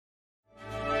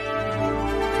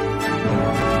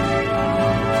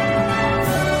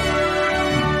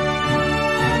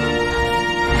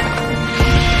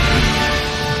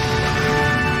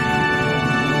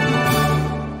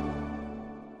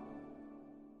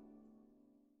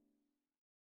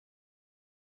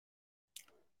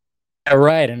All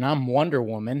right, and I'm Wonder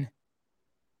Woman.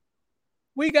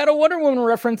 We got a Wonder Woman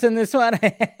reference in this one.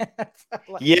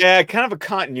 Yeah, kind of a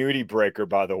continuity breaker,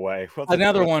 by the way.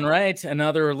 Another one, right?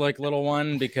 Another like little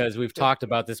one because we've talked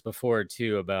about this before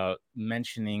too about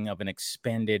mentioning of an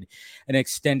extended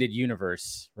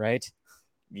universe, right?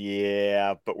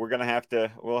 Yeah, but we'll have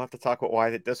to talk about why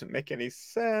that doesn't make any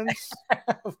sense.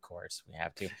 Of course, we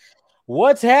have to.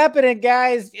 What's happening,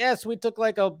 guys? Yes, we took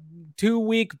like a 2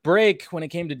 week break when it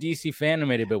came to DC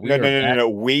Fan-Animated, but No, we are no, no, no, back. no.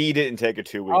 We didn't take a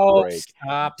 2 week Oh, break.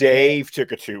 stop it. Dave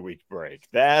took a 2 week break.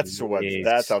 That's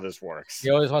Please. how this works. He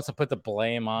always wants to put the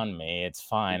blame on me. It's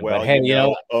fine. But Well, hey,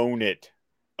 own it.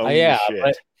 Own your yeah,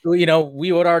 but shit.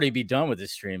 we would already be done with the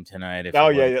stream tonight if Oh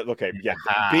it yeah, wasn't. yeah. Okay, yeah.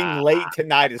 Being Ah, late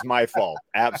tonight is my fault.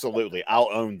 Absolutely. I'll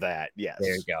own that. there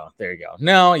you Yes. go. There you go.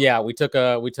 No, yeah, we took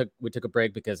a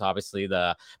break because obviously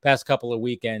the past couple of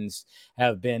weekends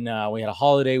have been we had a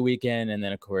holiday weekend and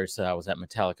then of course I was at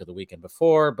Metallica the weekend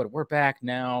before, but we're back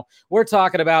now. We're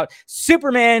talking about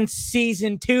Superman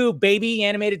season 2, baby,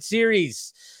 animated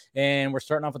series. And we're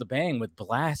starting off with a bang with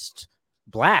blasts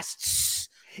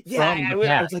Yeah, from the I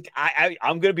past. was like,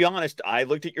 I'm gonna be honest. I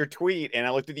looked at your tweet and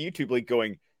I looked at the YouTube link,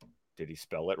 going, "Did he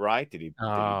spell it right? Did he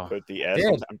Oh, put the I S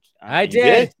on?" did. I You did.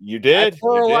 did. You I did. You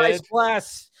pluralized did.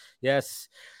 class. Yes.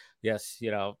 Yes.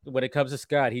 When it comes to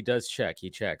Scott, he does check. He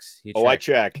checks. He Oh, I checks.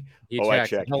 check. He Oh, I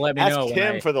checks. And check. he'll let me Ask know when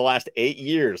Tim for the last 8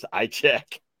 years. I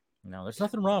check. there's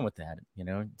nothing wrong with that.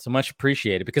 So much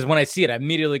appreciated because when I see it, I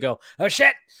immediately go, oh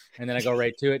shit. And then I go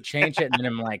right to it, change it. And then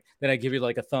I'm like, then I give you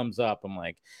like a thumbs up. I'm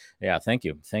like, yeah, thank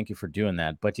you. Thank you for doing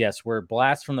that. But yes, we're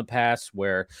blast from the past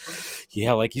where,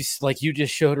 yeah, like you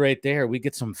just showed right there, we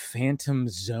get some Phantom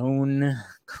Zone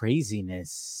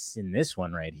craziness in this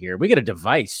one right here. We get a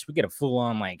device. We get a full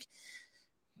on like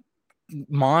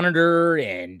monitor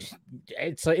and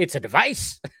it's a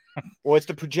device. Well, it's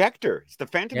the projector. It's the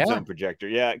Phantom Yeah. Zone projector.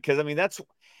 Yeah, because I mean that's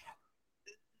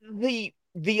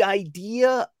the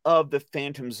idea of the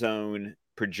Phantom Zone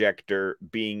projector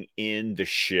being in the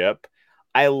ship.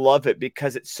 I love it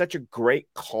because it's such a great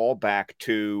callback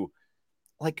to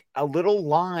like a little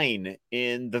line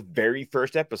in the very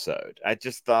first episode. I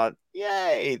just thought,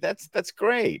 yay, that's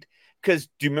great. Because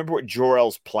do you remember what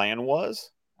Jor-El's plan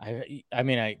was? I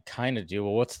mean, I kind of do.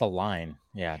 Well, what's the line?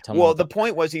 Yeah, tell me Well, what the the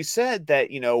point was he said that,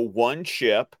 one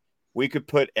ship, we could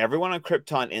put everyone on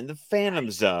Krypton in the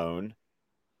Phantom Zone.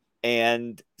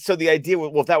 And so the idea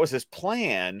was, well, if that was his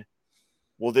plan,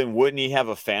 well, then wouldn't he have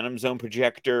a Phantom Zone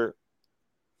projector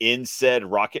in said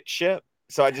rocket ship?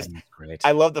 So that's great.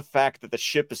 I love the fact that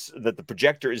the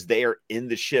projector is there in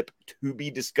the ship to be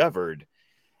discovered.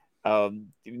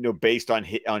 Based on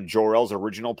Jor-El's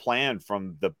original plan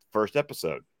from the first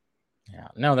episode. Yeah,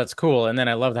 no, that's cool. And then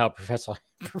I love how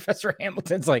Professor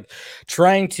Hamilton's like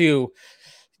trying to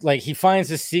like he finds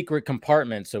this secret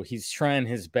compartment, so he's trying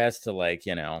his best to like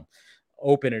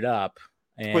open it up.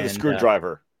 With a And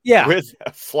screwdriver. yeah, With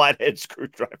a flathead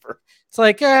screwdriver. it's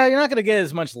like you're not gonna get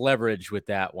as much leverage with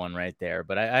that one right there.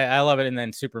 But I love it. And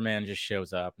then Superman just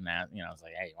shows up, and that it's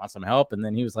like, hey, you want some help? And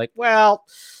then he was like, well,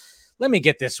 let me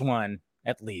get this one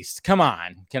at least. Come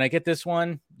on, can I get this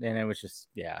one? And it was just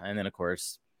and then of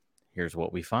course here's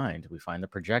what we find. We find the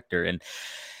projector. And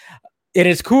it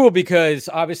is cool because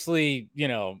obviously,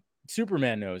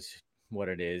 Superman knows what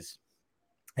it is.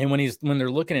 And when they're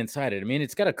looking inside it, I mean,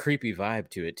 it's got a creepy vibe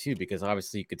to it too, because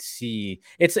obviously you could see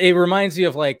it reminds you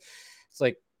of like, it's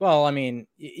like, well, I mean,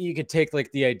 you could take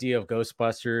like the idea of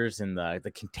Ghostbusters and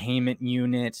the containment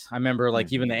unit. I remember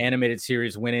like even the animated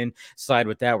series went inside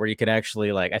with that, where you could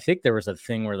actually like, I think there was a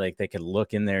thing where like they could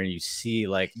look in there and you see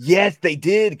like, Yes, they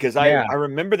did, because yeah, I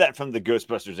remember that from the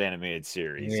Ghostbusters animated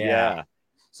series. yeah. Yeah.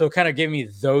 So it kind of gave me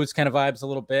those kind of vibes a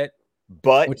little bit,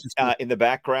 But which is cool. in the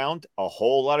background, a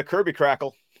whole lot of Kirby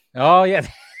crackle. Oh yeah,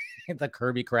 the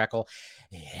Kirby crackle.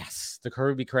 Yes, the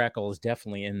Kirby crackle is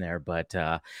definitely in there. But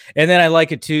and then I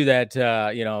like it too that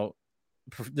the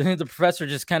professor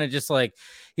just kind of just like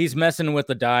he's messing with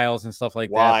the dials and stuff like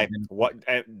that. But Why? then, What?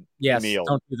 yes, Emil,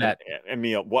 don't do that.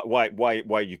 Emil,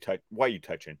 why you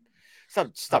touching?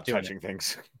 Stop Stop doing it. touching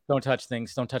things. Don't touch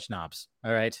things. Don't touch knobs.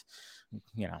 All right.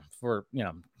 For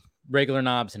regular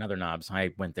knobs and other knobs.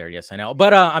 I went there. Yes, I know.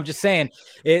 But I'm just saying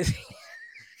it.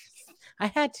 I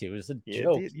had to. It was a Yeah,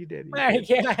 joke. you did. You My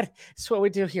did. God. It's what we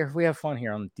do here. We have fun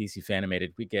here on DC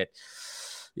Fan-Animated.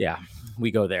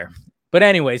 We go there. But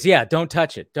anyways, yeah, don't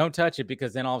touch it. Don't touch it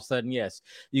because then all of a sudden, yes,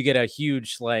 you get a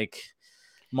huge, like,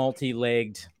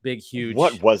 multi-legged, big,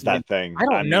 What huge. was that thing? I I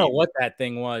don't know mean, what that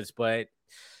thing was, but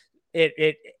it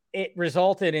it it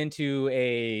resulted into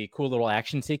a cool little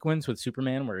action sequence with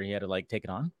Superman where he had to like take it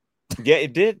on. yeah,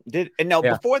 it did. And now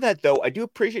Yeah. before that though, I do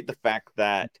appreciate the fact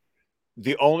that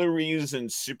the only reason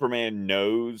Superman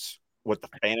knows what the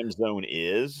Phantom Zone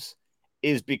is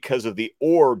because of the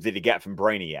orb that he got from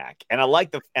Brainiac. And I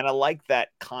like that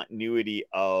continuity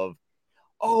of,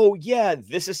 oh yeah,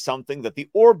 this is something that the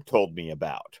orb told me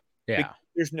about. Yeah. Because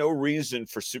there's no reason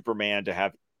for Superman to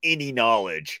have any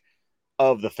knowledge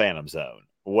of the Phantom Zone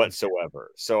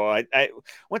whatsoever. So I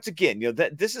once again,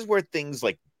 that this is where things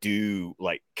like do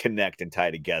like connect and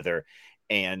tie together,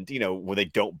 and when they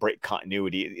don't break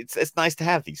continuity, it's nice to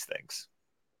have these things.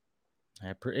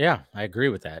 Yeah, I agree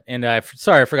with that. And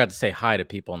sorry, I forgot to say hi to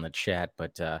people in the chat,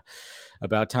 but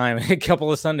about time. A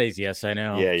couple of Sundays. Yes, I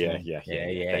know. Yeah.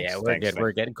 We're good.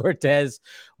 We're good. Cortez,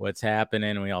 what's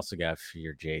happening? We also got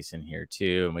your Jason here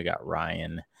too, and we got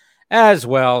Ryan as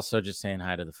well. So just saying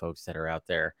hi to the folks that are out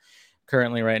there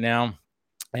currently right now.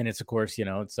 And it's, of course,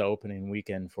 it's the opening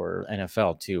weekend for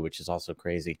NFL too, which is also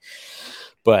crazy.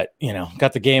 But,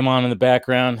 got the game on in the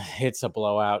background. It's a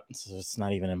blowout, so it's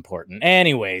not even important.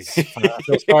 Anyways, I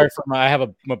feel sorry for I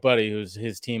have my buddy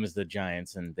his team is the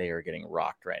Giants, and they are getting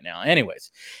rocked right now.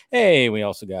 Anyways, hey, we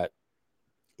also got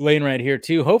Lane right here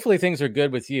too. Hopefully things are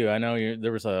good with you. I know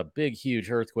there was a big, huge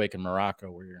earthquake in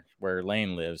Morocco where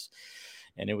Lane lives,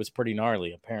 and it was pretty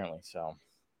gnarly apparently. So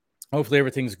hopefully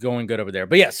everything's going good over there.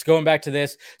 But yes, going back to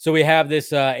this. So we have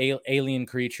this alien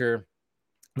creature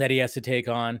that he has to take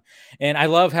on. And I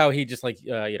love how he just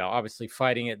obviously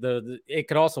fighting it. It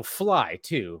could also fly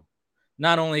too.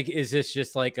 Not only is this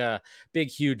just like a big,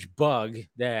 huge bug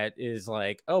that is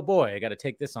like, oh boy, I got to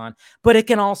take this on, but it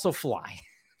can also fly.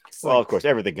 Well, of course,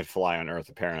 everything can fly on Earth,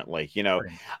 apparently.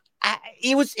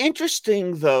 It was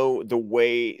interesting, though, the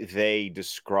way they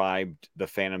described the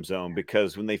Phantom Zone,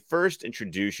 because when they first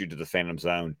introduce you to the Phantom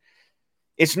Zone,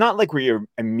 it's not like where you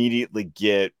immediately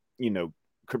get,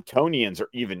 Kryptonians or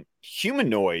even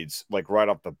humanoids like right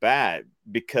off the bat,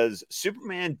 because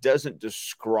Superman doesn't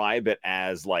describe it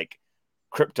as like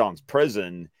Krypton's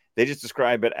prison. They just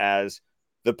describe it as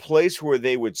the place where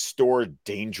they would store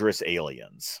dangerous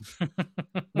aliens,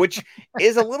 which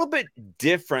is a little bit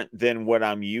different than what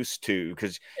I'm used to.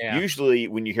 Because usually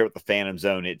when you hear about the Phantom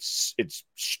Zone, it's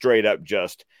straight up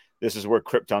just, this is where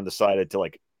Krypton decided to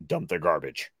like dump their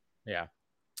garbage. Yeah.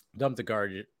 Dump the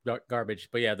garbage.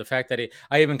 But yeah, the fact that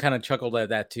I even kind of chuckled at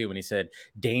that too when he said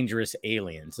dangerous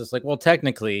aliens. It's like, well,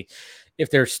 technically,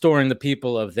 if they're storing the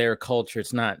people of their culture,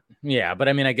 it's not. Yeah, but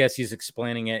I mean, I guess he's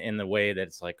explaining it in the way that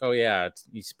it's like, oh yeah,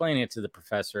 he's explaining it to the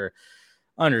professor.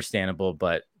 Understandable,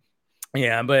 but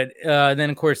yeah, but then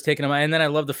of course taking him, and then I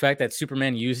love the fact that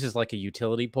Superman uses like a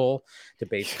utility pole to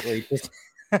basically just.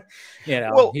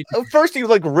 Well, first he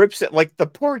like rips it, like the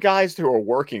poor guys who are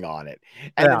working on it,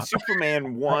 and then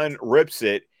Superman rips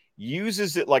it,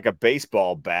 uses it like a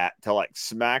baseball bat to like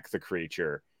smack the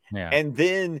creature, and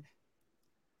then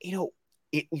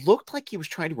it looked like he was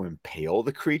trying to impale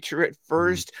the creature at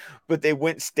first, but they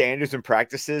went standards and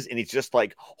practices, and he's just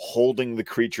like holding the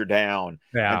creature down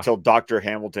until Dr.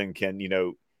 Hamilton can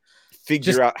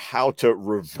figure out how to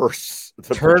reverse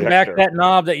the turn back that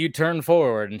knob that you turn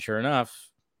forward, and sure enough,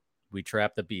 we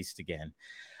trap the beast again.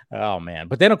 Oh man.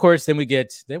 But then of course, then we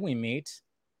meet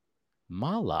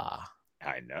Mala.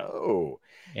 I know.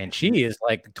 And she is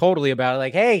like totally about it,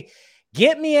 like, hey,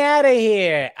 get me out of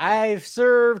here. I've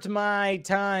served my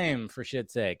time, for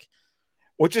shit's sake.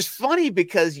 Which is funny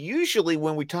because usually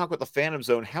when we talk about the Phantom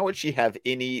Zone, how would she have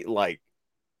any like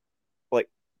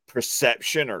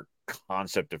perception or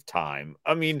concept of time?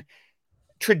 I mean,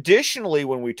 traditionally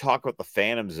when we talk about the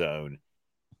Phantom Zone,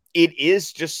 it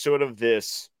is just sort of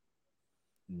this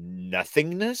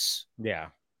nothingness. Yeah.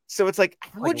 So it's like,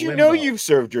 how would you know you've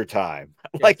served your time?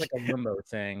 Yeah, like a limbo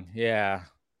thing. Yeah.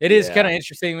 It is kind of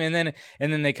interesting. And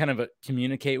then they kind of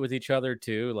communicate with each other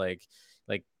too. Like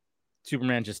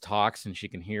Superman just talks and she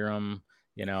can hear him,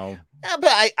 Yeah,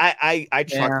 but I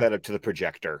chalk that up to the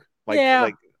projector.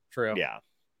 True. Yeah.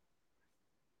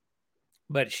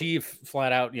 But she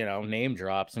flat out, name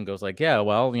drops and goes like, yeah,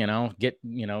 well,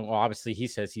 obviously he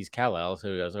says he's Kal-El.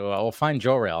 So he goes, well, I'll find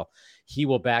Jor-El. He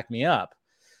will back me up.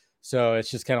 So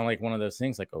it's just kind of like one of those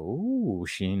things like, oh,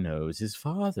 she knows his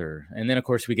father. And then, of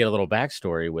course, we get a little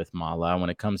backstory with Mala when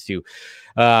it comes to,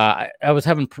 I was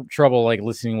having trouble like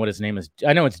listening what his name is.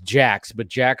 I know it's Jax, but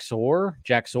Jax-Or?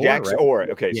 Jax-Or. Right?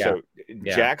 Okay, yeah. So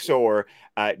Jax-Or,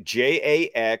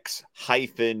 Jax-UR.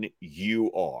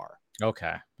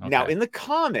 Okay. Now in the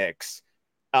comics,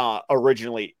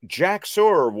 originally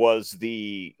Jax-Or was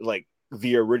the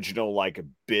original like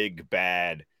big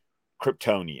bad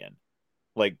Kryptonian.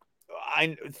 Like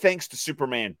thanks to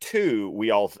Superman 2, we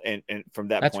all and from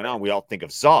that point on we all think of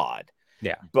Zod.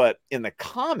 Yeah. But in the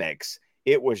comics,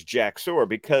 it was Jax-Or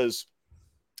because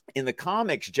in the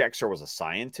comics Jax-Or was a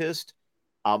scientist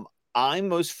Um, I'm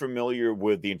most familiar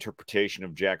with the interpretation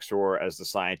of Jack Sawyer as the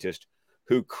scientist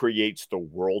who creates the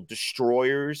world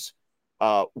destroyers,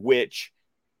 which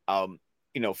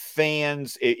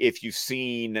fans, if you've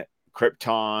seen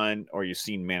Krypton or you've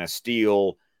seen Man of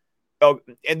Steel. Oh,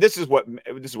 and this is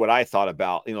what I thought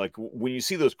about. Like when you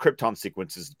see those Krypton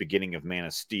sequences at the beginning of Man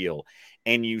of Steel,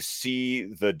 and you see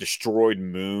the destroyed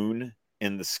moon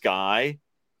in the sky,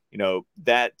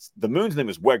 that the moon's name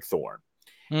is Wegthorn.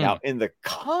 Now, Hmm. in the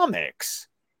comics,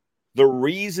 the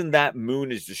reason that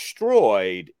moon is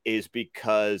destroyed is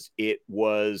because it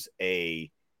was a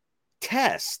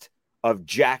test of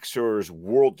Jack Sawyer's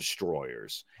world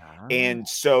destroyers. Ah, And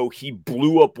so he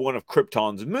blew up one of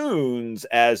Krypton's moons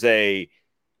as a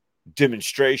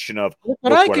demonstration of look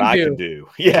what look I what can I can do. do.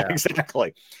 Yeah, Yeah.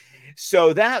 exactly.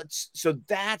 So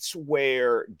that's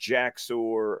where Jack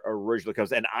Sawyer originally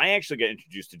comes. And I actually got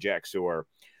introduced to Jack Sawyer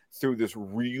through this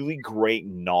really great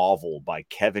novel by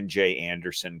Kevin J.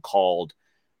 Anderson called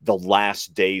The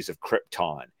Last Days of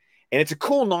Krypton. And it's a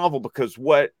cool novel because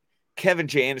what Kevin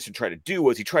J. Anderson tried to do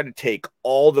was he tried to take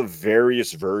all the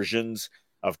various versions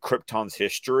of Krypton's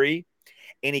history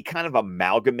and he kind of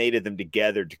amalgamated them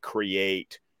together to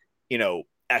create,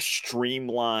 a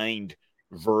streamlined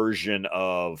version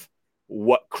of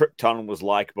what Krypton was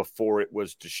like before it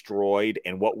was destroyed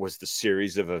and what was the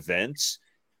series of events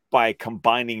by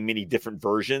combining many different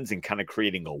versions and kind of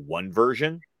creating a one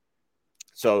version.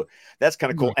 So that's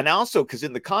kind of Hmm. cool. And also, because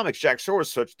in the comics, Jack Sawyer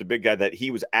was such the big guy that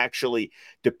he was actually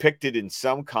depicted in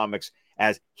some comics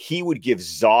as he would give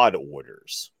Zod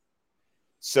orders.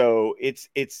 So it's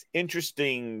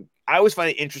interesting. I always find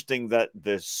it interesting that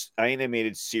this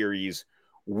animated series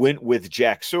went with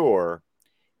Jack Sawyer,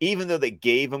 even though they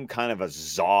gave him kind of a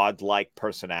Zod-like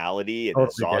personality and a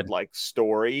Totally did. Zod-like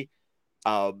story.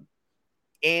 Um,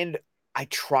 and I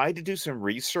tried to do some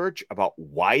research about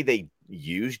why they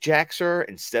use Jack Sawyer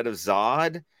instead of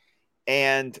Zod,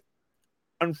 and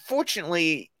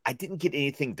unfortunately, I didn't get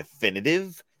anything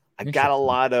definitive. I got a Interesting.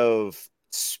 lot of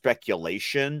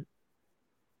speculation,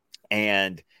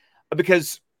 and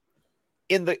because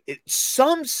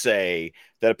some say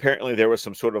that apparently there was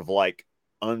some sort of like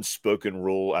unspoken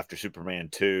rule after Superman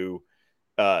 2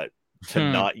 uh to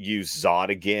Hmm. not use Zod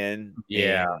again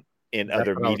Yeah, in that's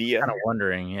other what I was kind media. of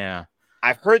wondering. Yeah.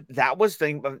 I've heard that was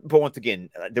thing, but once again,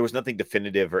 there was nothing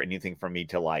definitive or anything for me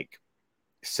to like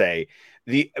say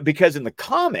the because in the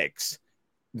comics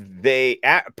they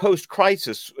at post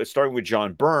crisis starting with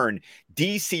John Byrne,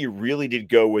 DC really did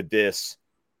go with this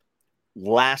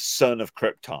last son of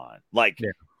Krypton. Like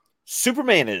Yeah.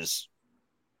 Superman is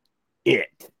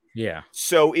it. Yeah.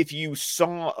 So if you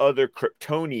saw other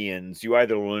Kryptonians, you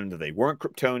either learned that they weren't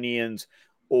Kryptonians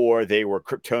or they were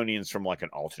Kryptonians from like an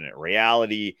alternate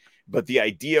reality. But the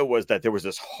idea was that there was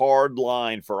this hard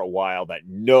line for a while that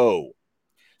no,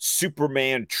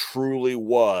 Superman truly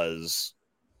was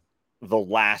the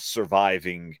last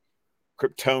surviving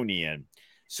Kryptonian.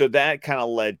 So that kind of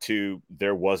led to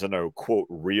there wasn't a quote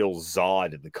real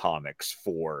Zod in the comics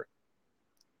for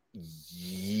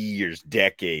years,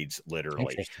 decades,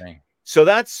 literally. Interesting. So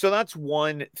that's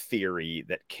one theory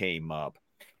that came up.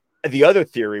 The other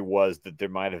theory was that there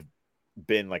might have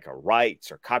been like a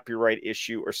rights or copyright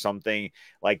issue or something.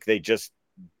 Like they just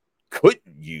couldn't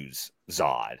use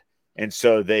Zod. And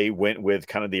so they went with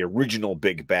kind of the original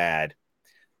big bad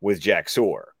with Jack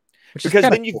Sawyer. Which is Because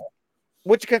kind of then you cool.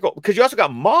 which kind of cool, because you also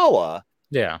got Mala,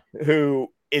 Yeah.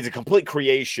 who is a complete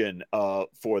creation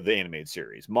for the animated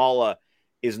series. Mala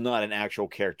is not an actual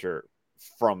character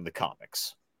from the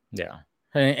comics. Yeah.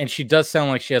 And she does sound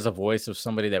like she has a voice of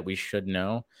somebody that we should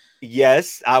know.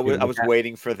 Yes, I was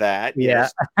waiting for that. Yeah.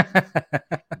 Yes.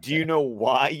 Do you know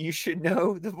why you should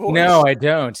know the No, voice? I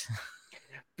don't.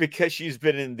 Because she's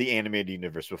been in the animated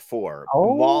universe before.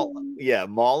 Oh,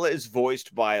 Mala is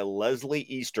voiced by Leslie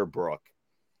Easterbrook.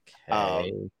 Um,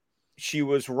 okay. she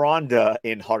was Rhonda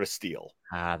in Heart of Steel.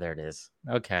 Ah, there it is.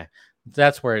 Okay.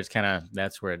 That's where it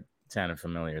sounded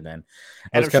familiar then.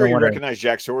 I And was I'm kind sure of you wondering. recognize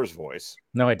Jack Sawyer's voice.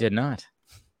 No, I did not.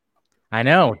 I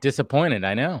know. Disappointed.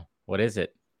 I know. What is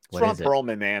it? It's What Ron is it?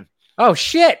 Perlman, man. Oh,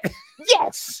 shit.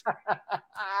 Yes.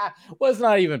 Was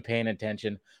not even paying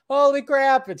attention. Holy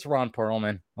crap. It's Ron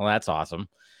Perlman. Well, that's awesome.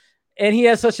 And he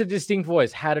has such a distinct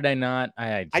voice. How did I not?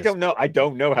 I I just don't know. I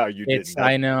don't know how you It's didn't.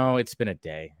 I know it's been a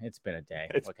day. It's been a day.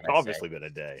 It's What can I say? obviously been a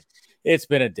day. It's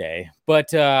been a day.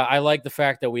 But I like the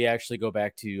fact that we actually go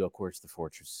back to, of course, the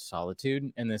Fortress of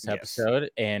Solitude in this Yes. episode.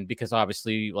 And because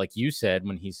obviously, like you said,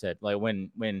 when he said, like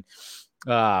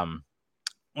um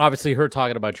obviously her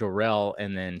talking about Jor-El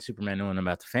and then Superman knowing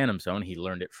about the Phantom Zone, he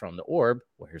learned it from the orb.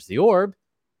 Where's the orb?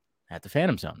 at the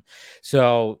Phantom Zone.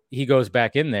 So he goes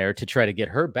back in there to try to get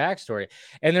her backstory.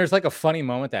 And there's like a funny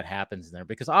moment that happens in there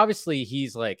because obviously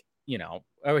he's like,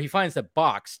 or he finds the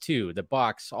box too. The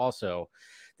box also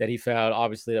that he found,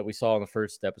 obviously, that we saw in the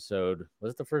first episode.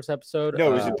 Was it the first episode?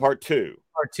 No, it was in part 2.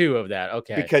 Part 2 of that.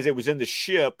 Okay. Because it was in the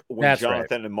ship when That's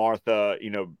Jonathan and Martha,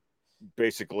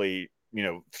 basically,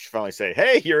 finally say,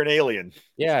 hey, you're an alien.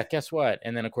 Yeah, guess what?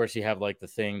 And then, of course, you have like the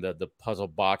thing, the puzzle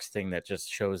box thing that just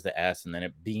shows the S and then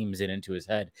it beams it into his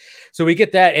head. So we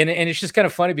get that. And it's just kind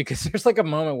of funny because there's like a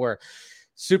moment where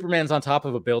Superman's on top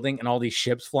of a building and all these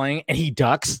ships flying and he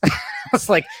ducks. It's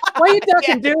like, why are you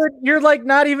ducking, dude? You're like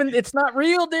not even, it's not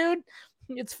real, dude.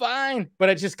 It's fine. But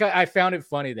I found it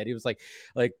funny that he was like,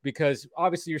 because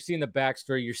obviously you're seeing the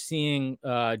backstory. You're seeing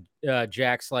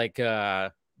Jack's like,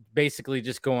 basically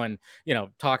just going,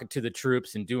 talking to the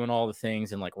troops and doing all the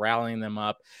things and like rallying them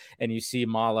up. And you see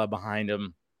Mala behind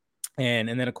him. And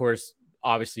then, of course,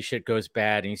 obviously shit goes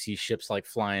bad and you see ships like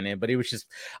flying in. But it was just,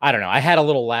 I don't know. I had a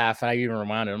little laugh. And I even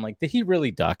reminded him, like, did he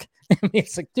really duck?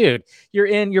 It's like, dude,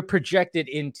 you're projected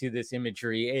into this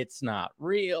imagery. It's not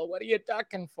real. What are you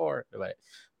ducking for? But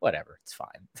whatever. It's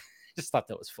fine. Just thought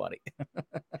that was funny.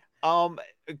 A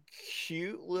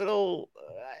cute little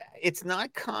it's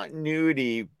not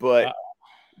continuity, but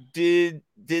did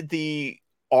the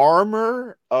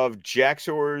armor of Jack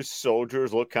Sawyer's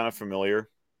soldiers look kind of familiar?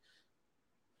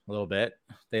 A little bit.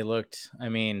 They looked,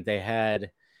 they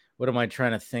had, what am I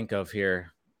trying to think of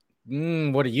here?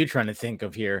 What are you trying to think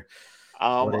of here?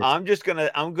 I'm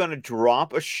gonna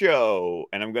drop a show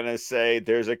and I'm gonna say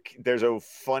there's a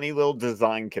funny little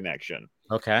design connection.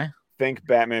 Okay. Think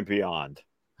Batman Beyond.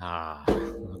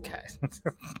 Okay.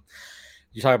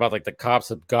 You talk about like the cops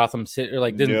of Gotham City, or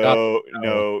like no.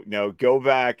 Go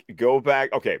back.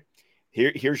 Okay,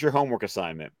 here's your homework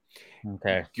assignment.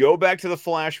 Okay. Go back to the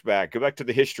flashback. Go back to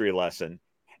the history lesson,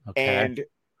 and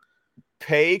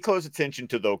pay close attention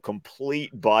to the complete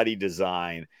body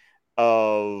design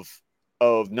of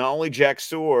not only Jack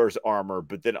Sawyer's armor,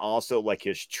 but then also like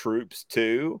his troops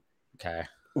too. Okay.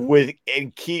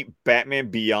 And keep Batman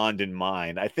Beyond in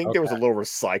mind. I think there was a little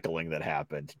recycling that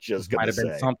happened. Might have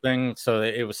been something. So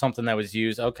it was something that was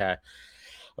used. Okay. I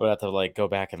would have to like go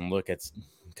back and look at,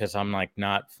 because I'm like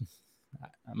not.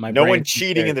 No one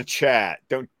cheating in the chat.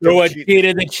 Don't no one cheat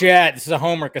in the chat. This is a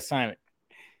homework assignment.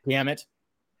 Damn it.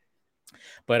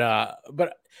 But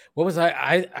what was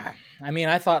I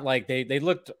thought like they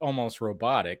looked almost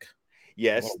robotic.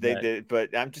 Yes, they did,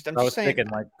 but I'm just saying, thinking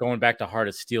like going back to Heart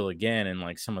of Steel again, and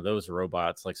like some of those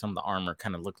robots, like some of the armor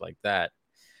kind of looked like that.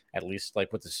 At least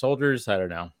like with the soldiers, I don't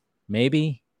know.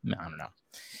 Maybe, I don't know.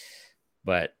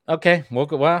 But okay,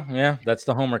 well, yeah, that's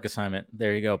the homework assignment.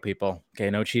 There you go, people. Okay,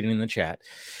 no cheating in the chat.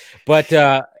 But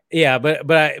yeah,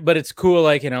 but it's cool,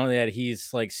 like, that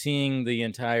he's like seeing the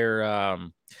entire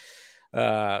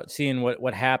seeing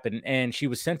what happened, and she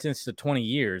was sentenced to 20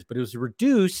 years, but it was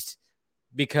reduced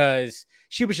because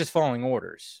she was just following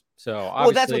orders. So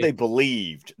that's what they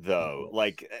believed, though.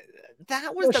 Like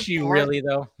that was she really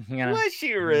though? Was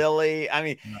she really? I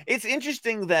mean, it's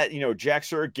interesting that Jack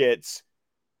Sawyer gets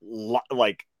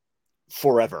like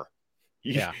forever.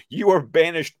 You are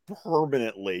banished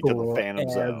permanently to the Phantom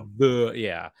Zone.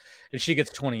 Yeah, and she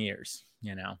gets 20 years.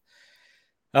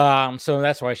 So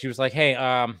that's why she was like, hey,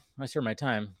 I served my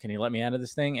time. Can you let me out of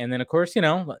this thing? And then, of course,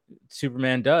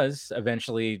 Superman does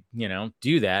eventually,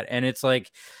 do that. And it's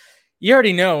like, you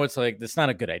already know, it's like, that's not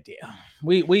a good idea.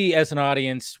 We as an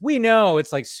audience, we know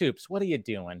it's like, Soups, what are you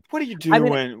doing? What are you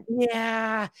doing?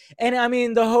 Yeah.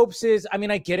 And the hopes is,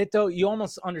 I get it though. You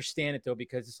almost understand it though,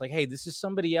 because it's like, hey, this is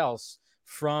somebody else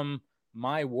from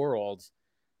my world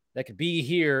that could be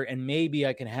here. And maybe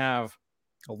I can have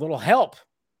a little help.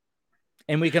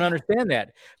 And we can understand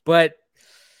that, but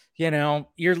you're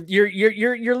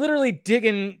literally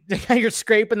digging, you're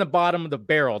scraping the bottom of the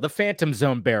barrel, the Phantom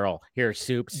Zone barrel here,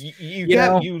 Soups.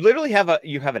 You literally have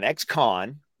an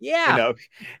ex-con,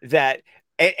 that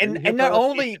and not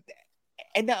only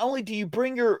do you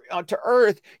bring her to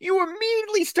Earth, you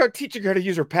immediately start teaching her how to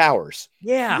use her powers.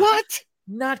 Yeah, what?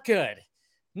 Not good.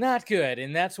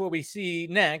 And that's what we see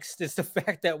next, is the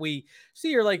fact that we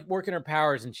see her like working her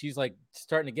powers, and she's like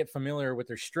starting to get familiar with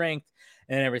her strength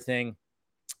and everything.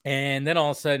 And then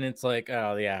all of a sudden it's like,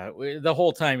 oh yeah, the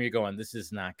whole time you're going, this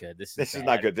is not good. This is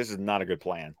not good. This is not a good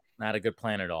plan. Not a good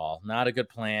plan at all. Not a good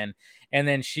plan. And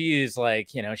then she is like,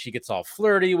 she gets all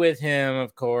flirty with him,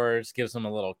 of course, gives him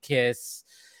a little kiss.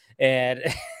 And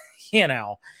you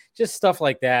know, just stuff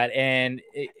like that. And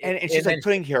she's like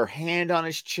putting her hand on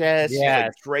his chest. She's like I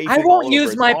draping won't all over use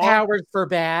his my arm. powers for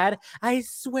bad. I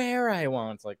swear I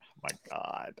won't. It's like, oh my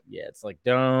God. Yeah, it's like,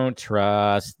 don't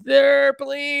trust there,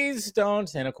 please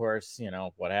don't. And of course, you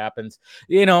know what happens.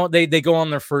 You know, they go on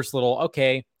their first little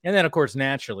okay, and then of course,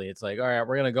 naturally, it's like, all right,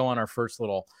 we're gonna go on our first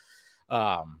little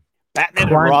Batman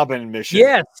and Robin mission.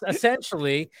 Yes,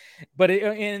 essentially. But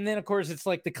and then of course it's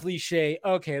like the cliche.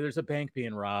 Okay, there's a bank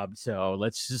being robbed, so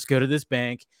let's just go to this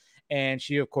bank. And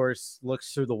she, of course,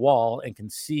 looks through the wall and can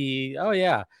see. Oh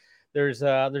yeah, there's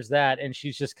that, and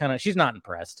she's just she's not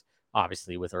impressed,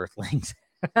 obviously, with Earthlings.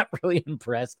 Not really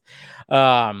impressed.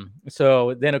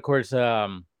 So then of course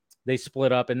they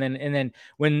split up, and then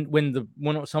when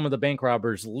some of the bank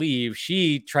robbers leave,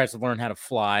 she tries to learn how to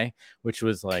fly, which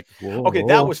was like, whoa. Okay,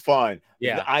 that was fun.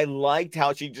 Yeah, I liked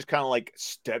how she just kind of like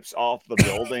steps off the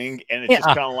building, and it's just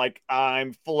kind of like,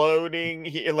 I'm floating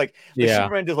here. Like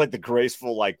Superman does like the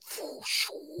graceful like,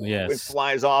 it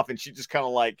flies off, and she just kind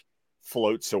of like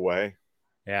floats away.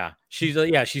 Yeah,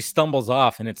 she stumbles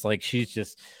off, and it's like she's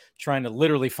just trying to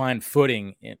literally find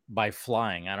footing by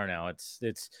flying. I don't know.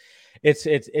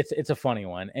 It's a funny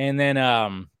one. And then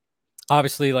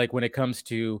obviously, like when it comes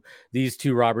to these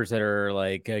two robbers that are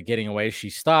like getting away,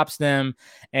 she stops them,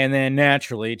 and then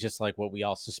naturally, just like what we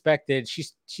all suspected,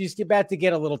 she's about to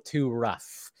get a little too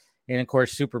rough. And of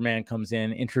course, Superman comes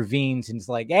in, intervenes, and is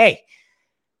like, "Hey,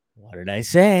 what did I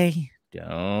say?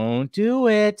 Don't do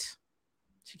it."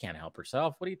 She can't help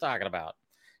herself. What are you talking about?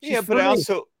 She's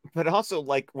but also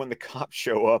like when the cops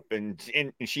show up and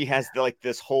she has like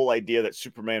this whole idea that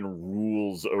Superman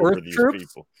rules over Earth these troops?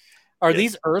 people. Are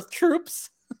these Earth troops?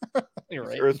 You're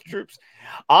right. Earth troops.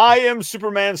 I am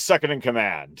Superman's second in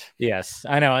command. Yes,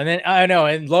 I know.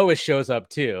 And Lois shows up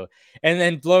too. And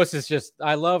then Lois is just,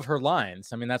 I love her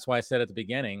lines. I mean, that's why I said at the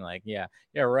beginning, like, yeah,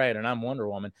 right. And I'm Wonder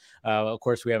Woman. Of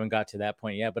course, we haven't got to that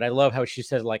point yet, but I love how she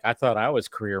said, like, I thought I was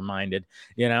career minded.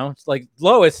 You know, it's like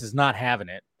Lois is not having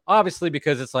it, obviously,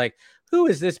 because it's like, who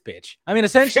is this bitch? I mean,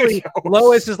 essentially,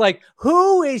 Lois is like,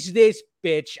 who is this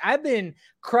bitch? I've been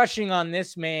crushing on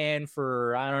this man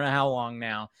for I don't know how long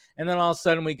now. And then all of a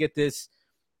sudden we get this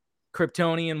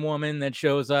Kryptonian woman that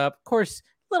shows up. Of course,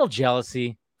 little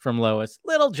jealousy from Lois.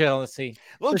 Little jealousy.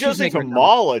 Little jealousy from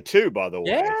Mala too, by the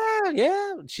way.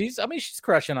 Yeah. She's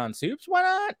crushing on Soups. Why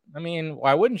not? I mean,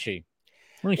 why wouldn't she?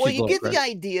 Well, you get the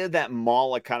idea that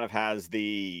Mala kind of has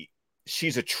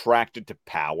she's attracted to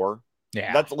power.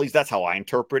 Yeah. At least that's how I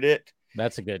interpret it.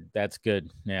 That's good.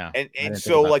 Yeah. And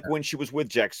so like when she was with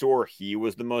Jax-Ur, he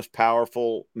was the most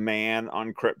powerful man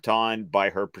on Krypton by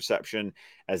her perception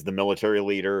as the military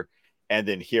leader. And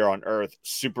then here on Earth,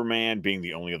 Superman being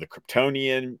the only other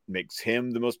Kryptonian makes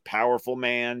him the most powerful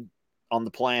man on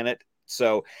the planet.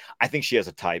 So I think she has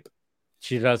a type.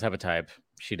 She does have a type.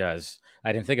 She does.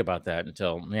 I didn't think about that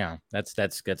until that's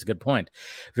a good point.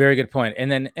 Very good point.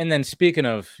 And then speaking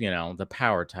of, the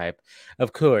power type,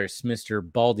 of course, Mr.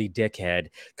 Baldy Dickhead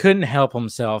couldn't help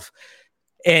himself.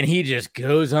 And he just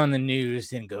goes on the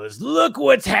news and goes, "Look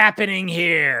what's happening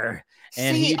here."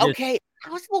 And okay.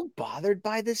 I was a little bothered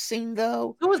by this scene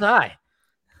though. So was I.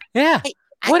 Yeah.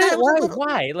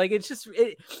 Why? Like it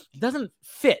doesn't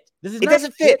fit. It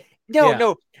doesn't fit.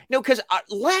 No, because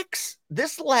Lex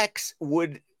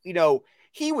would,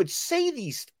 he would say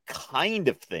these kind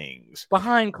of things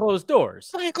behind closed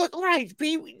doors. Right.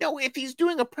 If he's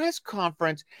doing a press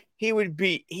conference, he would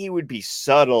be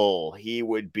subtle. He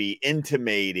would be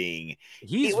intimating.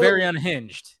 He's very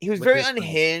unhinged. He was very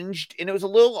unhinged, and it was a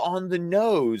little on the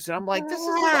nose. And I'm like, this is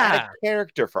a little out of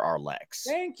character for our Lex.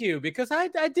 Thank you, because I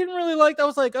didn't really like. I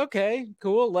was like, okay,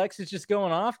 cool. Lex is just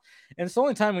going off, and it's the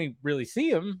only time we really see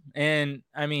him. And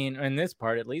I mean, in this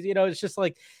part at least, it's just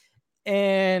like,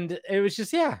 and it was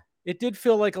just it did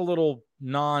feel like a little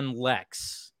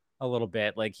non-Lex, a little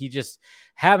bit like he just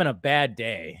having a bad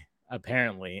day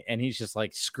apparently, and he's just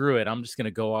like, screw it, I'm just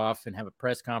gonna go off and have a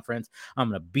press conference. I'm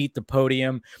gonna beat the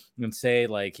podium and say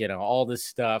like, all this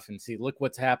stuff and see, look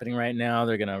what's happening right now.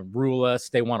 They're gonna rule us.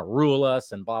 They want to rule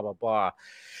us and blah blah blah.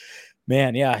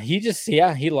 Man,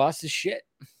 he lost his shit.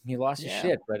 He lost his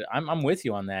shit. But I'm with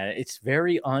you on that. It's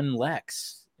very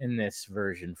un-Lex in this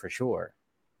version for sure.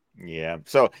 Yeah.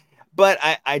 So, but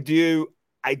I do,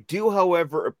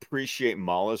 however, appreciate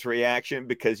Mala's reaction,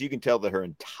 because you can tell that her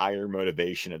entire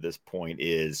motivation at this point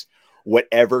is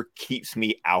whatever keeps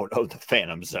me out of the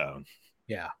Phantom Zone.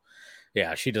 Yeah.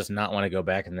 Yeah. She does not want to go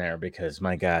back in there because,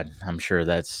 my God, I'm sure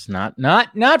that's not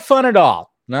fun at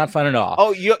all. Not fun at all.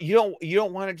 Oh, you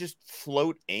don't want to just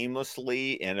float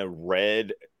aimlessly in a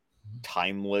red,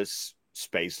 timeless,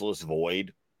 spaceless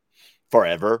void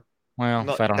forever. Well,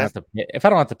 No, if I don't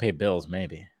have to pay bills,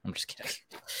 maybe. I'm just kidding.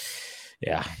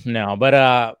 Yeah, no,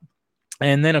 but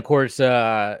and then of course we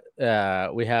have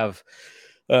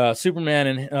Superman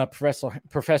and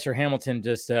Professor Hamilton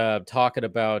just talking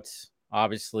about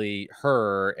obviously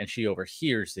her, and she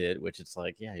overhears it, which it's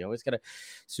like, yeah, you always gotta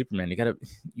Superman,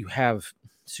 you have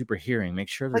super hearing. Make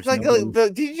sure there's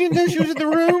did you know she was in the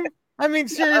room? I mean,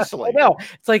 seriously. No,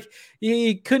 it's like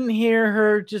you couldn't hear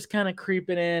her just kind of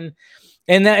creeping in.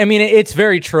 And that, I mean, it's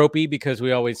very tropey because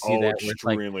we always see that.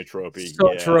 Extremely tropey.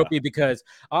 So tropey because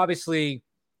obviously,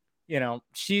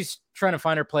 she's trying to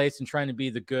find her place and trying to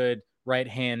be the good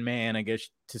right-hand man, I guess,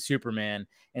 to Superman,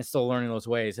 and still learning those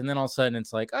ways. And then all of a sudden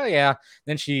it's like, oh yeah.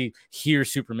 Then she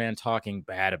hears Superman talking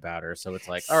bad about her. So it's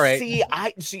like, all right.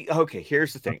 Okay,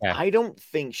 here's the thing. Okay. I don't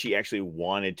think she actually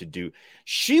wanted to do.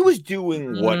 She was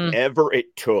doing whatever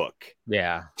it took.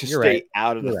 Yeah. To stay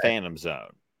out of the Phantom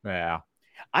Zone. Yeah.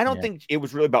 I don't think it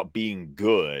was really about being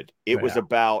good. It was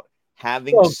about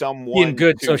having someone being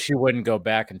good so she wouldn't go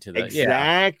back into the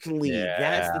exactly. Yeah.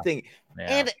 That's the thing. Yeah.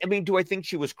 And I mean, do I think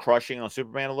she was crushing on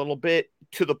Superman a little bit,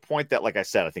 to the point that, like I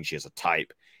said, I think she has a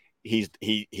type. He's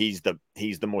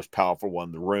the most powerful one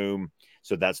in the room,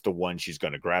 so that's the one she's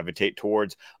going to gravitate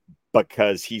towards,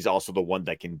 because he's also the one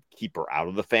that can keep her out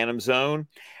of the Phantom Zone.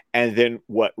 And then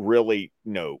what really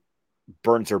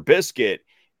burns her biscuit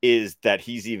is that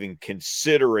he's even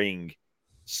considering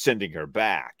sending her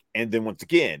back. And then once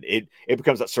again, it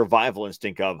becomes that survival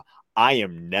instinct of, I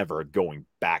am never going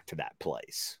back to that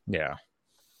place. Yeah.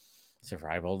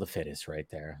 Survival of the fittest right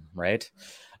there. Right.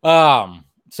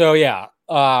 So yeah.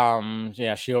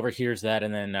 She overhears that,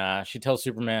 and then she tells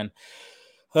Superman,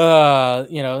 oh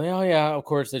yeah, of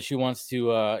course, that she wants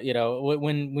to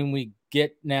when we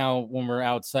get when we're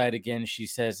outside again, she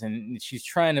says, and she's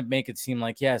trying to make it seem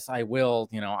like, yes, I will,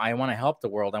 I want to help the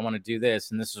world, I want to do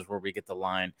this. And this is where we get the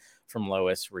line from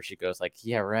Lois where she goes like,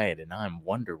 yeah, right, and I'm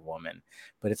Wonder Woman.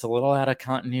 But it's a little out of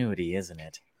continuity, isn't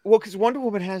it? Well, because Wonder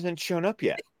Woman hasn't shown up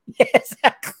yet.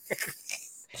 Exactly.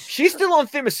 She's still on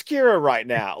Themyscira right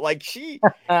now. Like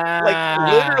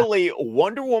literally,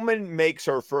 Wonder Woman makes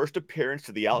her first appearance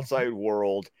to the outside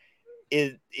world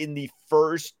in the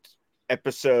first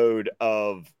episode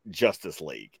of Justice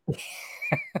League.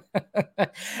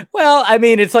 Well, I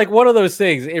mean, it's like one of those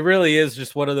things. It really is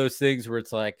just one of those things where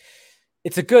it's like,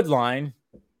 it's a good line.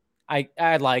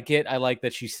 I like it. I like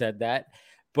that she said that.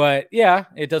 But yeah,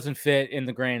 it doesn't fit in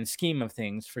the grand scheme of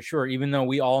things, for sure, even though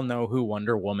we all know who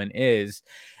Wonder Woman is.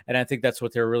 And I think that's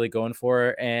what they're really going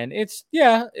for. And it's,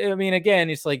 I mean, again,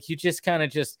 it's like you just kind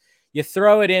of you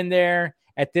throw it in there.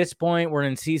 At this point, we're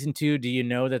in season 2. Do you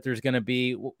know that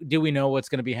do we know what's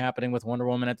going to be happening with Wonder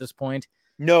Woman at this point?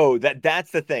 No,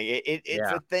 that's the thing.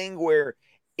 It's a thing where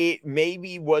it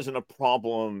maybe wasn't a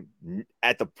problem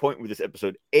at the point where this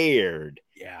episode aired.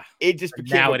 Yeah. It just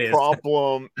became a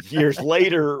problem years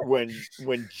later when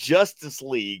Justice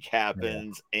League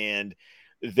happens and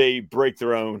they break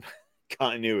their own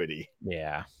continuity.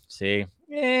 Yeah. See,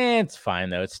 it's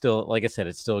fine though. It's still, like I said,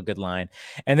 it's still a good line.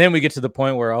 And then we get to the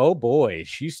point where, oh boy,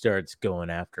 she starts going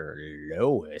after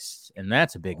Lois, and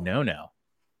that's a big no-no.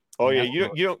 Oh yeah,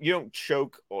 you don't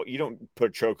choke, or you don't put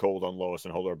a chokehold on Lois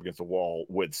and hold her up against the wall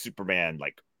with Superman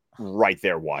like right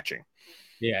there watching.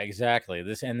 Yeah, exactly.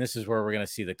 This is where we're gonna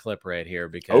see the clip right here,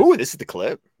 because this is the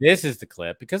clip. This is the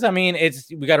clip, because I mean,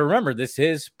 we got to remember this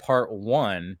is part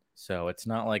 1, so it's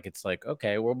not like it's like,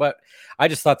 okay, well, but I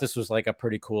just thought this was like a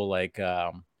pretty cool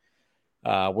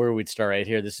where we'd start right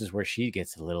here. This is where she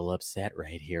gets a little upset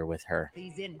right here with her.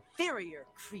 These inferior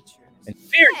creatures.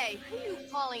 Inferior. Hey, who are you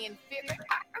calling inferior?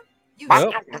 You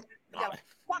sunrise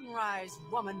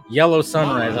woman. Yellow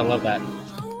sunrise. I love that.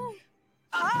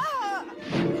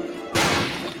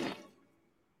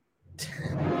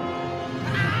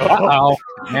 Uh-oh.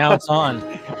 Now it's on.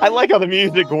 I like how the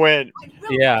music went.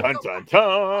 Yeah. Dun, dun,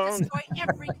 dun.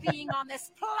 Every being on this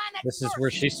planet. This is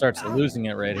where she starts losing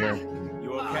it right here.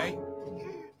 You okay?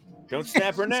 Don't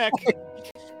snap her neck.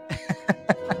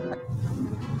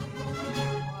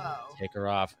 Take her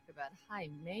off. Talk about high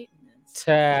maintenance.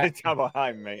 Talk about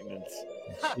high maintenance.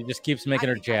 She just keeps making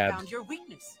her jabs. I found your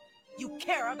weakness. You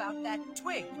care about that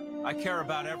twig. I care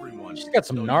about everyone. She's got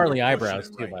some gnarly eyebrows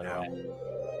too, by the way.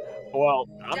 Well,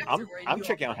 I'm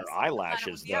checking out her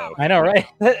eyelashes though. I know, right?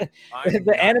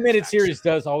 The animated series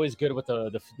does always good with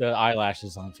the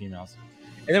eyelashes on females.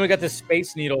 And then we got this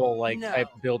Space Needle type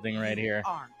building right here.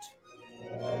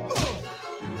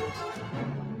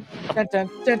 Dun, dun,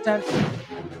 dun, dun.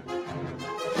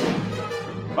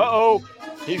 Uh-oh,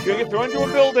 he's gonna get thrown into a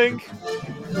building.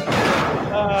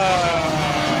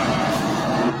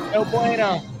 No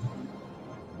bueno.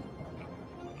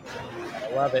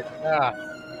 I love it. Ah,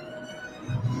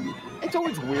 It's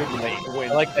always weird when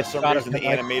I like that for some shot of reason the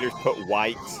him, like- animators put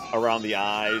whites around the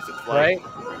eyes. It's like,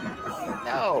 right?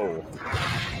 no.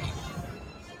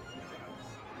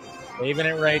 Leaving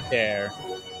it right there.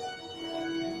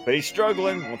 But he's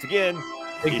struggling once again. He's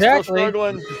still Exactly.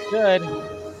 struggling. Good.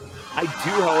 I do,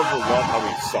 however, love how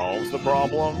he solves the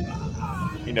problem.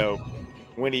 You know,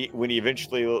 when he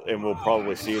eventually, and we'll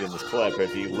probably see it in this clip,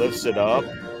 as he lifts it up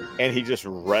and he just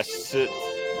rests it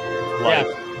like,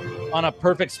 On a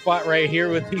perfect spot right here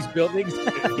with these buildings.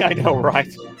 I know, right?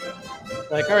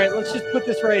 Like, all right, let's just put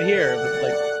this right here. It's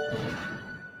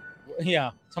like,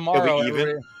 yeah, tomorrow. It'll be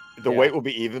even. The yeah. weight will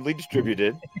be evenly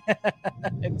distributed.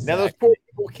 Exactly. Now, those poor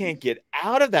people can't get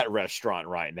out of that restaurant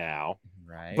right now,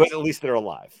 Right. but at least they're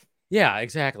alive. Yeah,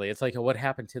 exactly. It's like, what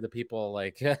happened to the people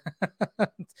like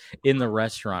in the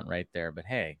restaurant right there? But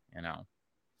hey,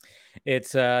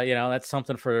 it's that's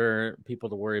something for people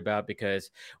to worry about, because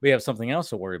we have something else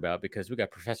to worry about, because we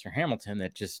got Professor Hamilton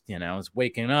that just is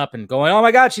waking up and going, oh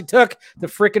my god, she took the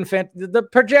freaking the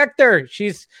projector,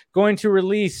 she's going to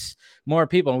release more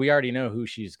people, and we already know who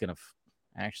she's gonna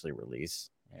actually release.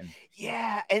 And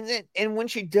yeah, and when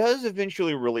she does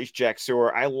eventually release Jack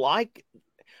Sewer, I like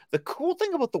the cool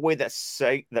thing about the way that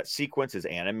sequence is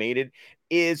animated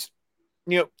is,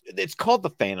 it's called the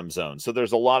Phantom Zone. So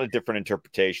there's a lot of different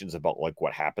interpretations about like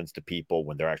what happens to people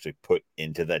when they're actually put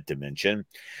into that dimension.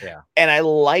 Yeah. And I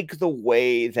like the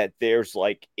way that there's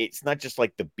like, it's not just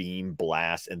like the beam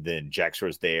blast and then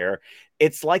Jaxor's there.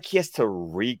 It's like he has to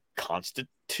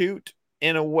reconstitute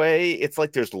in a way. It's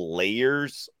like there's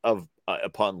layers of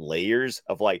upon layers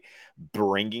of like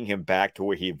bringing him back to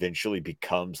where he eventually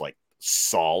becomes like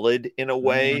solid in a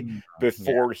way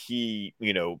before he,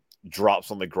 drops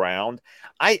on the ground.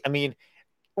 I mean,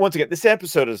 once again, this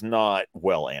episode is not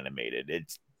well animated.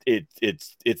 It's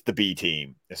the B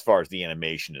team as far as the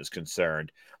animation is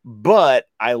concerned, but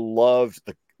I loved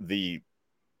the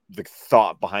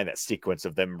thought behind that sequence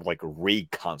of them like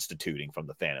reconstituting from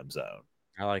the Phantom Zone.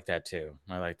 I like that too.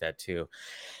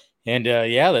 And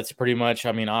that's pretty much,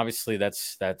 I mean, obviously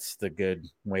that's the good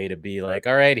way to be like,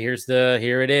 all right, here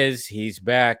it is, he's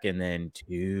back, and then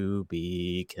to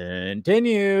be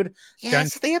continued. Yeah,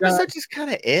 so the episode just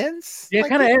kind of ends. Yeah,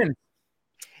 kind of ends.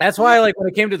 That's why, like, when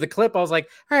it came to the clip, I was like,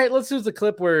 all right, let's use the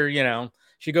clip where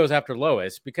she goes after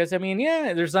Lois, because I mean,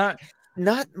 there's not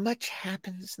much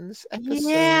happens in this episode.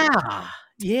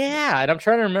 Yeah, and I'm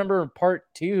trying to remember part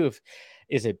 2.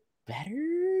 Is it better?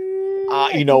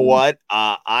 You know what?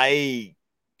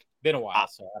 Been a while.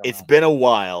 So it's been a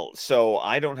while, so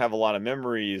I don't have a lot of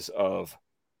memories of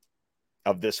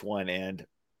this one. And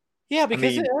yeah,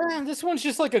 because this one's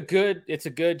just like it's a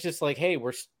good, just like, hey,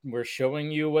 we're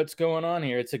showing you what's going on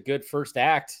here. It's a good first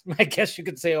act, I guess you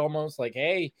could say, almost like,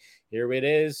 hey, here it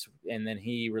is, and then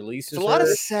he releases. It's a lot of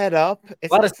setup.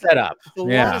 It's a lot of setup. A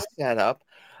lot of setup.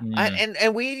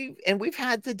 And we've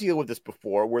had to deal with this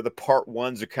before, where the part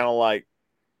ones are kind of like,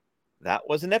 that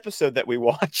was an episode that we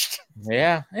watched.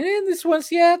 Yeah. And this one's,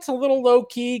 it's a little low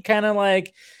key, kind of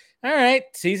like, all right,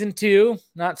 season 2,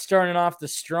 not starting off the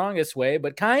strongest way,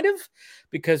 but kind of,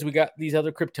 because we got these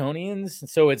other Kryptonians.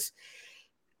 So it's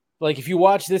like, if you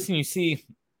watch this and you see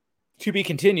to be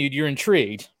continued, you're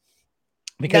intrigued.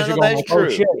 Because you're going, true. Oh,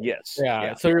 shit. Yes.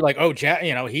 Yeah. So you're like, oh, Jack,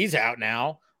 he's out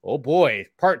now. Oh boy,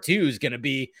 part 2 is going to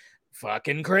be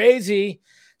fucking crazy.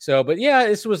 So, but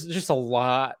this was just a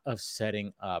lot of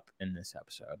setting up in this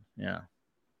episode. Yeah.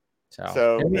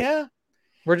 So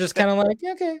we're just kind of like,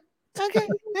 okay,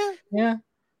 yeah,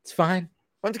 it's fine.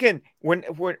 Once again, when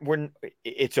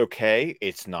it's okay,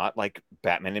 it's not like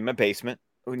Batman in my basement.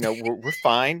 We're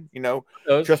fine.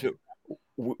 Trust me,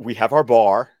 we have our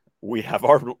bar. We have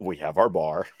our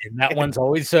bar. And that one's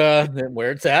always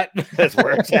where it's at. That's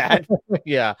where it's at.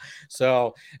 Yeah.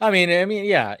 So I mean,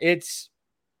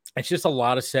 it's just a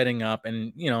lot of setting up,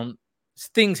 and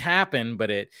things happen,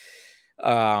 but it's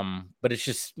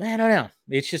just, I don't know.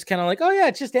 It's just kind of like, oh yeah,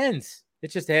 it just ends.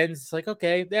 It's like,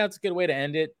 okay, that's a good way to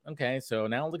end it. Okay, so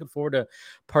now I'm looking forward to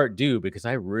part 2, because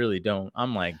I really don't.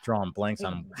 I'm like drawing blanks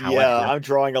on how. I'm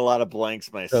drawing a lot of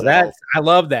blanks myself. So I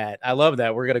love that.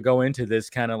 We're gonna go into this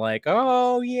kind of like,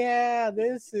 oh yeah,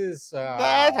 this is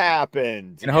that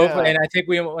happened, and hopefully, and I think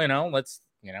we,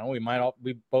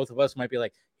 we both of us might be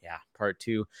like, yeah, part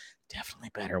 2 definitely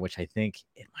better, which I think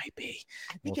it might be.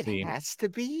 I think it has to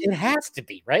be. It has to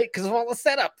be, right? Because of all the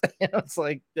setup. It's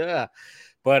like, but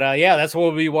that's what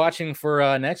we'll be watching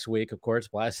for next week, of course.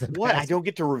 Blast the What? Past. I don't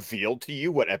get to reveal to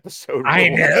you what episode. I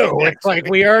know. It's like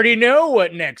we already know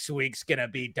what next week's gonna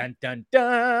be. Dun dun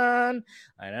dun.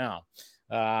 I know.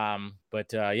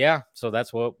 Yeah, so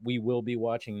that's what we will be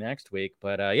watching next week.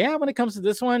 But yeah, when it comes to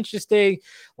this one, it's just a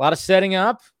lot of setting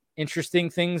up, interesting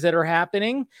things that are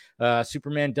happening.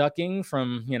 Superman ducking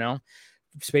from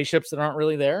spaceships that aren't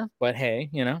really there, but hey,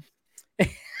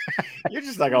 You're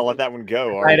just not gonna let that one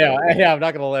go, are I you? know, I'm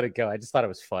not gonna let it go. I just thought it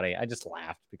was funny. I just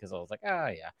laughed because I was like,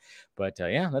 yeah. But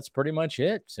yeah, that's pretty much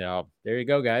it. So there you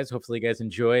go, guys. Hopefully, you guys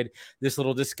enjoyed this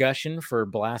little discussion for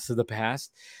Blast of the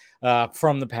Past,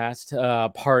 from the past,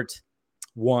 part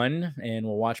 1, and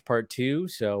we'll watch part 2.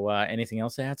 So anything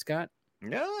else to add, Scott?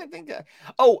 No, I think that.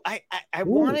 Oh, I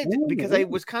wanted because I ooh.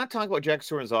 was kind of talking about Jack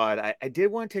Soren's Odd. I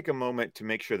did want to take a moment to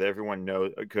make sure that everyone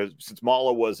knows, because since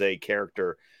Mala was a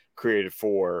character created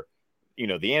for,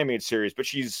 the animated series, but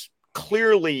she's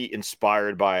clearly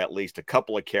inspired by at least a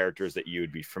couple of characters that you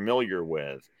would be familiar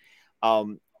with.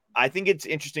 I think it's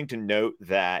interesting to note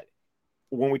that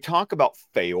when we talk about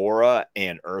Feora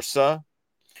and Ursa,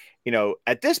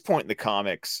 at this point in the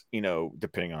comics,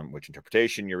 depending on which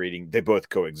interpretation you're reading, they both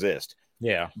coexist.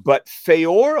 Yeah. But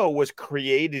Feora was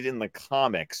created in the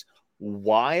comics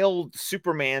while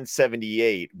Superman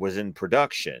 78 was in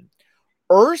production.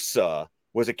 Ursa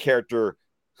was a character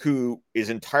who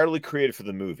is entirely created for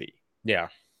the movie. Yeah.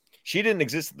 She didn't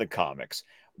exist in the comics.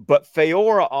 But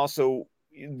Feora also,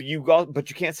 but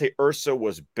you can't say Ursa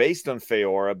was based on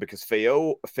Feora, because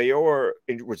Feora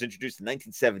was introduced in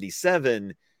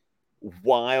 1977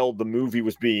 while the movie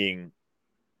was being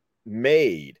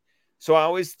made. So I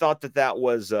always thought that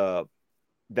was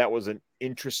an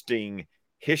interesting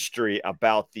history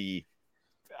about the,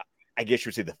 I guess you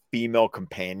would say, the female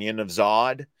companion of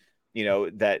Zod,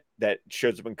 that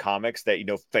shows up in comics, that,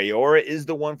 Feora is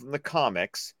the one from the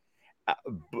comics.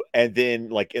 And then,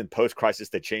 like, in post-crisis,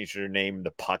 they changed her name in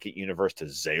the Pocket Universe to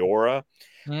Zeora.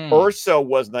 Ursa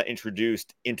was not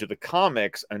introduced into the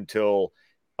comics until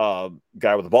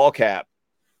guy with the ball cap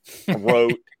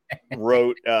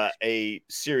wrote a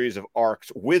series of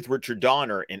arcs with Richard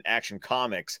Donner in Action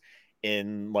Comics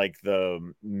in like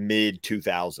the mid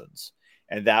 2000s,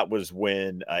 and that was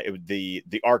when the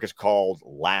arc is called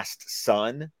Last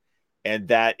Sun, and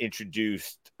that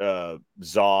introduced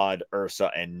Zod, Ursa,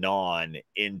 and Non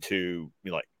into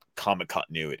like comic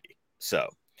continuity. So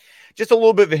just a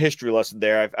little bit of a history lesson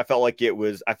there. I felt like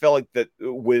that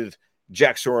with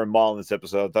Jack Soren and Maul in this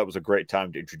episode, that was a great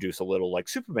time to introduce a little like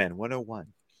Superman 101.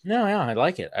 No, yeah, I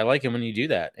like it. I like it when you do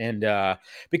that. And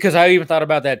because I even thought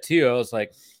about that too. I was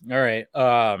like, all right.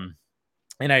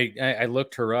 And I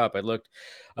looked her up. I looked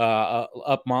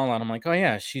up Mala, and I'm like, oh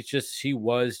yeah, she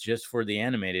was just for the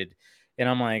animated. And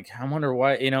I'm like, I wonder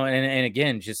why, and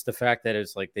again, just the fact that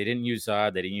it's like they didn't use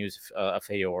Zod, they didn't use a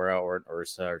Feora or an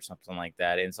Ursa or something like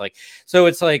that. And it's like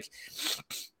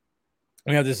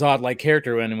we have this odd like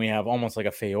character, and we have almost like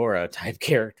a Feora type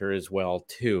character as well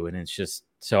too. And it's just,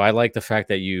 so I like the fact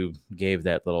that you gave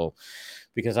that little,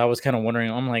 because I was kind of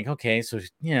wondering, I'm like, okay, so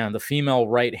yeah, the female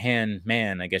right hand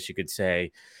man, I guess you could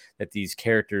say, that these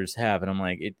characters have. And I'm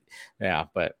like,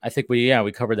 but I think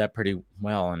we covered that pretty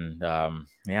well. And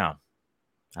yeah,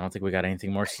 I don't think we got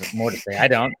anything more to say. I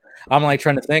don't. I'm like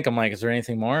trying to think. I'm like, is there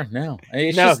anything more? No.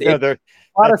 It's a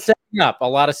lot of setting up. A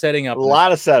lot of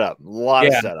setup.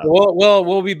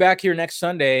 We'll be back here next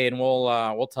Sunday, and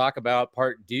we'll talk about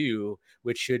part 2,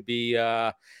 which should be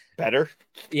better.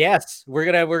 Yes, we're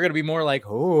gonna be more like,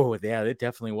 oh yeah, it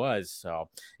definitely was. So,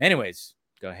 anyways,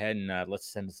 go ahead and let's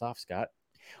send us off, Scott.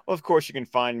 Well, of course, you can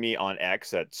find me on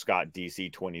X at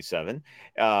ScottDC27.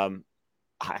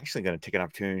 I'm actually going to take an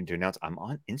opportunity to announce I'm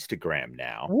on Instagram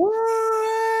now.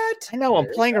 What? I know,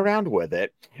 I'm playing around with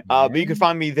it. But you can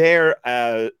find me there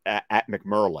at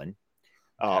McMurlin,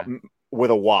 with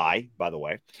a Y, by the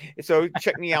way. So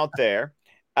check me out there.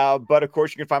 But of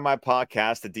course, you can find my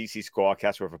podcast, the DC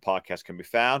Squadcast, wherever podcasts can be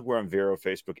found. We're on Vero,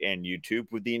 Facebook, and YouTube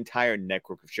with the entire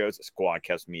network of shows at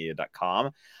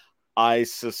squadcastmedia.com. I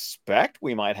suspect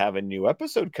we might have a new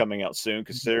episode coming out soon,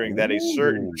 considering that a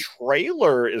certain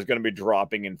trailer is going to be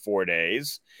dropping in 4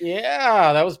 days.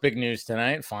 Yeah, that was big news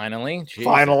tonight. Finally. Jesus.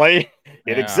 Finally,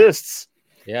 it exists.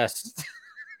 Yes.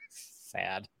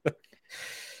 Sad.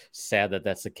 Sad that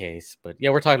that's the case. But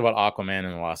yeah, we're talking about Aquaman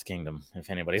and the Lost Kingdom, if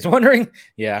anybody's wondering.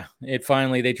 Yeah,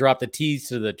 they dropped the tease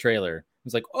to the trailer.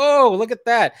 It's like, oh, look at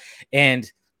that. And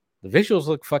the visuals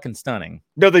look fucking stunning.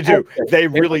 No, they do. They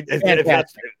really, that's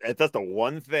the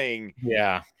one thing.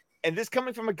 Yeah. And this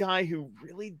coming from a guy who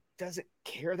really doesn't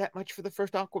care that much for the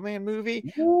first Aquaman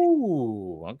movie.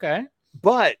 Ooh, okay.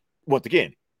 But once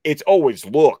again, it's always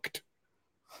looked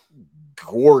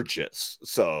gorgeous.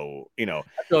 So, I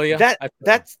feel you.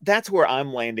 That's where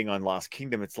I'm landing on Lost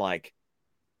Kingdom. It's like,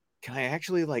 can I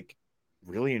actually like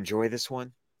really enjoy this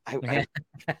one?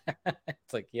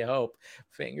 It's like you hope,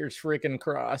 fingers freaking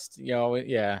crossed,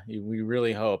 we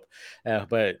really hope,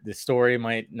 but the story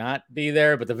might not be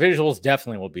there, but the visuals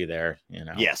definitely will be there,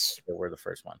 Yes. they were the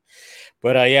first one.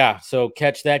 But so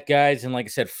catch that, guys, and like I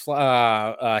said,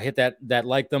 hit that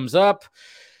like, thumbs up.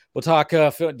 We'll talk.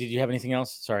 Phil, did you have anything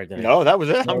else? Sorry. No, that was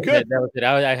it. I'm good. That was it.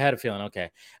 I had a feeling. Okay.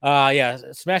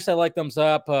 Smash that like, thumbs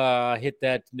up. Hit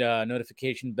that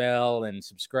notification bell and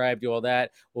subscribe to all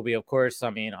that. We'll be, of course,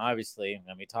 obviously, I'm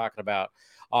going to be talking about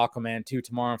Aquaman 2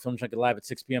 tomorrow on Film Junket Live at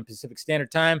 6 p.m. Pacific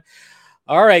Standard Time.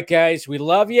 All right, guys. We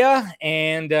love you,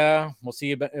 and we'll see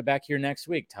you back here next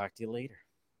week. Talk to you later.